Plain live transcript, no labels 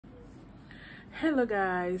Hello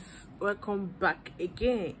guys, welcome back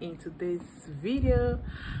again in today's video.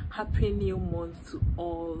 Happy new month to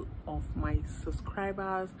all of my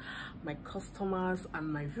subscribers, my customers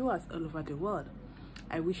and my viewers all over the world.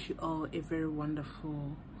 I wish you all a very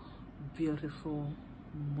wonderful, beautiful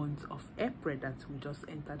month of April that we just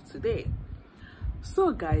entered today.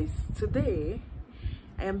 So guys, today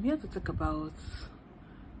I am here to talk about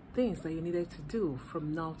things that you needed to do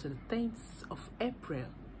from now to the 10th of April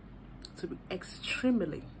to be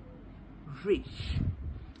extremely rich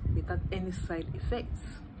without any side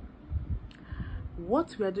effects.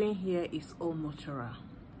 What we are doing here is all natural.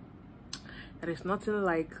 There is nothing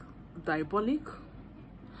like diabolic.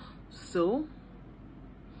 So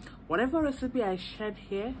whatever recipe I shared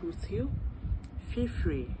here with you, feel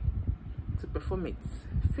free to perform it,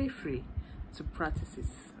 feel free to practice it.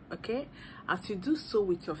 Okay, as you do so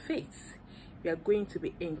with your faith, we are going to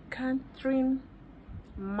be encountering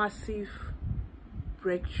massive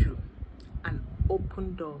breakthrough and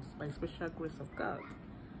open doors by the special grace of God.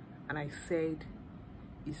 And I said,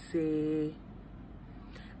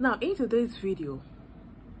 now in today's video,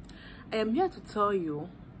 I am here to tell you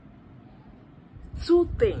two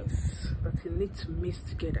things that you need to mix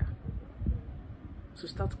together to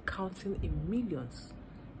start counting in millions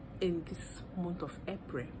in this month of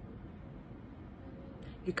April.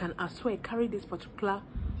 You can as well carry this particular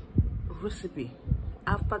recipe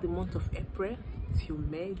after the month of April till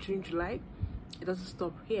May, June, July. It doesn't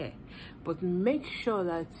stop here, but make sure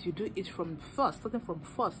that you do it from starting from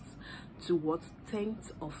 1st to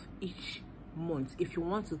 10th of each month if you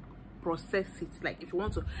want to process it, like if you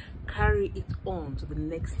want to carry it on to the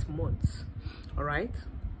next month. All right,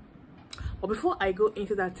 but before I go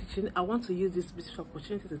into that teaching, I want to use this beautiful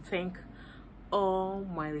opportunity to thank all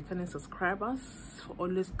my returning subscribers for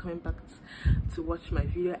always coming back to watch my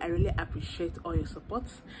video. I really appreciate all your support.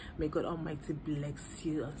 May God Almighty bless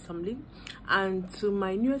you handsomely. And to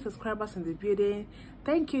my newest subscribers in the building,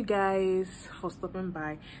 thank you guys for stopping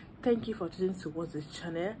by. Thank you for choosing to watch this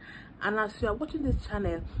channel. And as you are watching this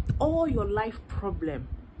channel, all your life problem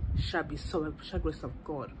shall be solved by the grace of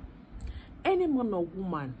God. Any man or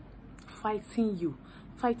woman fighting you,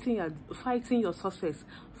 fighting your success,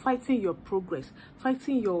 fighting your progress,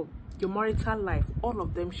 fighting your marital life, all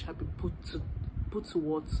of them shall be put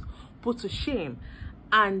to shame,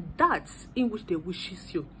 and that in which they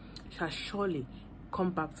wishes you shall surely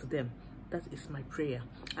come back to them. That is my prayer.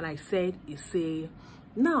 And I said,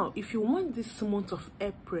 now if you want this month of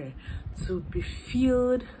April to be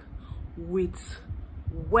filled with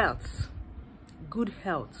wealth, good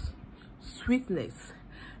health, sweetness,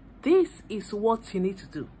 this is what you need to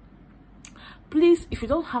do. Please, if you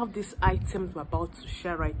don't have these items I'm about to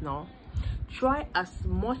share right now, try as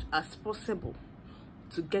much as possible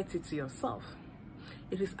to get it to yourself.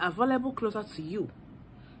 It is available closer to you.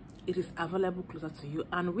 It is available closer to you.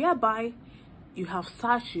 And whereby you have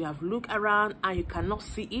searched, you have looked around and you cannot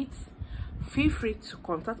see it, feel free to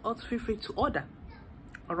contact us, feel free to order.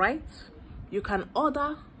 All right, you can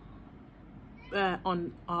order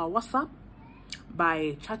on our WhatsApp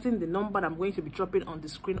by chatting the number I'm going to be dropping on the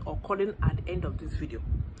screen or calling at the end of this video.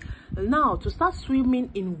 Now, to start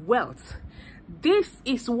swimming in wealth, this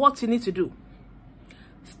is what you need to do.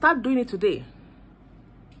 Start doing it today.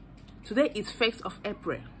 Today is 1st of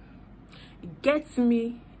April. Get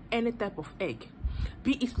me any type of egg,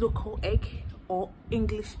 be it local egg or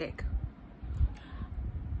English egg.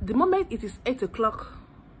 The moment it is 8 o'clock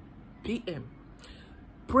p.m.,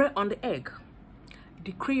 pray on the egg,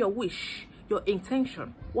 decree your wish, your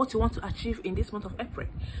intention, what you want to achieve in this month of April.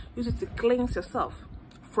 Use it to cleanse yourself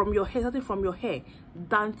from your hair, starting from your hair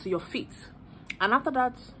down to your feet. And after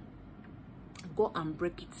that, go and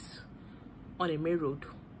break it on a main road,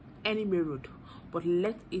 any main road, but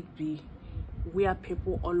let it be where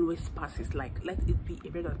people always passes. Like let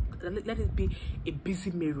it be a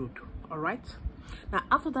busy main road. All right, now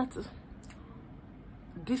after that,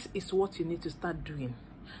 this is what you need to start doing.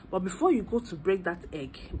 But before you go to break that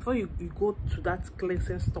egg, before you go to that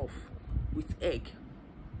cleansing stuff with egg,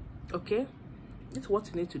 okay, this is what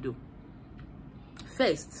you need to do.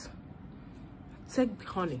 First, take the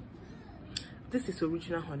honey. This is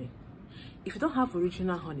original honey. If you don't have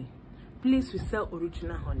original honey, please, we sell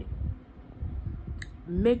original honey.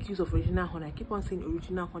 Make use of original honey. I keep on saying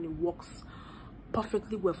original honey works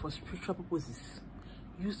perfectly well for spiritual purposes.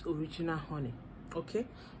 Use original honey. Okay,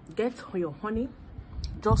 get your honey,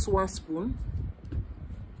 just 1 spoon.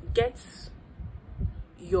 Get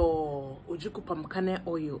your ojuku palm kernel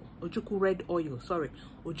oil, ojuku red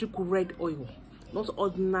oil, not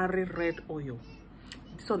ordinary red oil.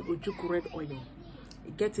 This one ojuku red oil.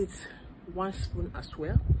 Get it 1 spoon as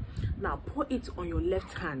well. Now pour it on your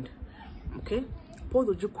left hand. Okay, pour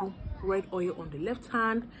the ojukwu red oil on the left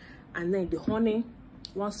hand, and then the honey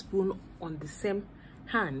 1 spoon on the same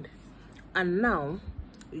hand. And now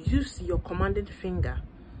use your commanding finger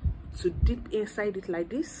to dip inside it like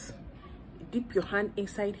this. Dip your hand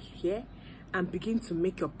inside here and begin to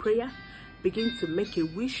make your prayer. Begin to make a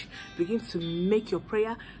wish. Begin to make your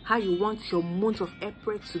prayer how you want your month of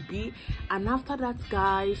April to be. And after that,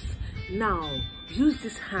 guys, now use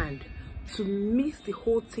this hand to mix the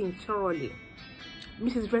whole thing thoroughly.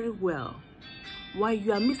 Mix it very well. While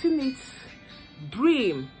you are mixing it,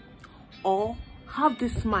 dream or have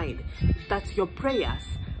this mind that your prayers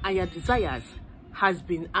and your desires has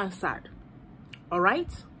been answered. All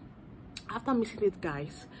right, after mixing it,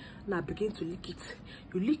 guys, now begin to lick it.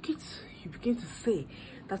 You lick it, you begin to say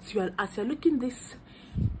that as you're licking this,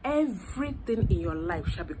 everything in your life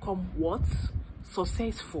shall become what?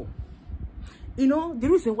 Successful. You know, the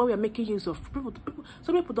reason why we are making use of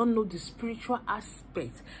some people don't know the spiritual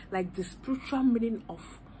aspect, like the spiritual meaning of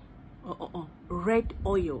red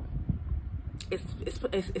oil,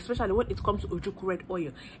 especially when it comes to ojukwu red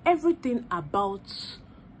oil. Everything about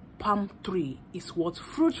palm tree is what?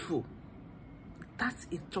 Fruitful. That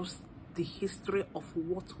is just the history of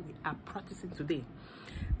what we are practicing today.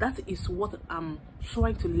 That is what I'm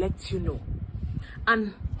trying to let you know.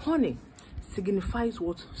 And honey signifies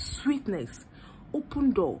what? Sweetness,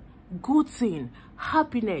 open door, good thing,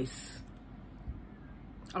 happiness.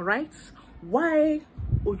 All right, why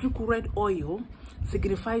ojukwu red oil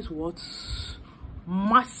signifies what?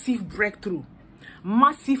 Massive breakthrough,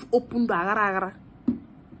 massive open door.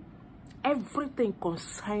 Everything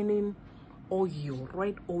concerning oil,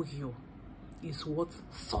 red oil, is what?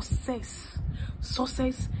 Success.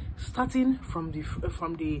 Success, starting from the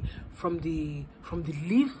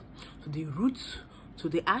leaf to the root to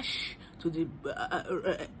the ash to the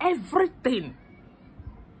everything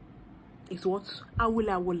is what?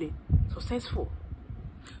 Awole, successful.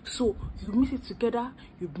 So you mix it together,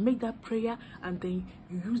 you make that prayer, and then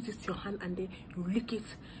you use this your hand, and then you lick it.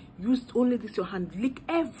 Use only this your hand, lick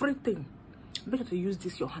everything. Make sure to use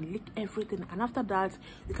this your hand, lick everything, and after that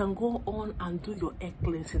you can go on and do your egg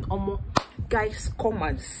cleansing. Guys, come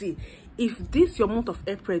and see if this your month of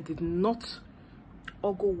April did not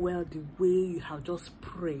all go well the way you have just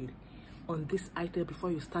prayed on this item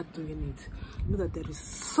before you start doing it. Know that there is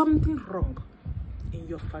something wrong in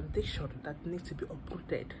your foundation that needs to be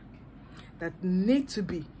uprooted, that needs to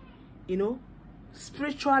be, you know,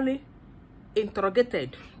 spiritually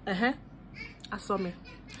interrogated. Asome.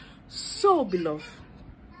 So beloved,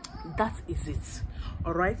 that is it.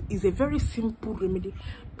 All right, it's a very simple remedy,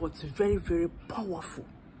 but very, very powerful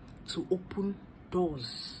to open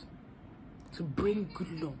doors, to bring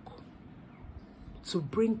good luck, to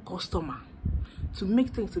bring customer, to make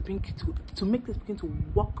things to make things begin to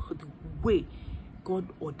work the way God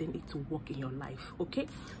ordained it to work in your life. Okay,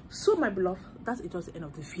 so my beloved, that's it. Was the end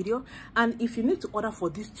of the video. And if you need to order for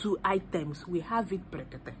these 2 items, we have it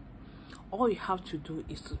brekete. All you have to do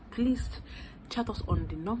is to please chat us on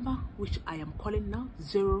the number which I am calling now,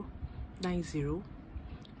 090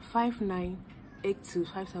 5982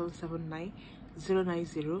 5779,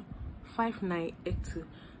 090 5982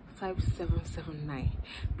 5779.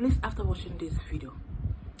 Please, after watching this video,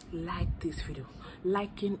 like this video.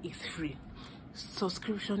 Liking is free,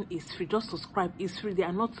 subscription is free. Just subscribe is free. They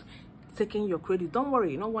are not taking your credit. Don't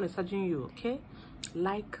worry, no one is charging you. Okay,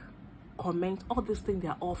 like, comment, all these things, they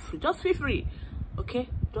are all free. Just feel free. Okay,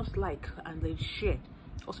 just like and then share.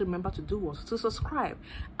 Also remember to do what? To subscribe.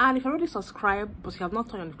 And if you already subscribed but you have not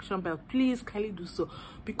turned on the notification bell, please kindly do so,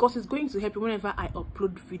 because it's going to help you. Whenever I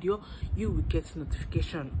upload video, you will get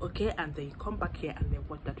notification. Okay, and then you come back here and then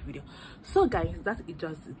watch that video. So guys, that is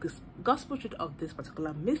just the gospel truth of this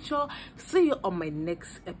particular mixture. See you on my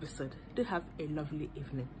next episode. Do have a lovely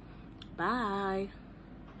evening. Bye.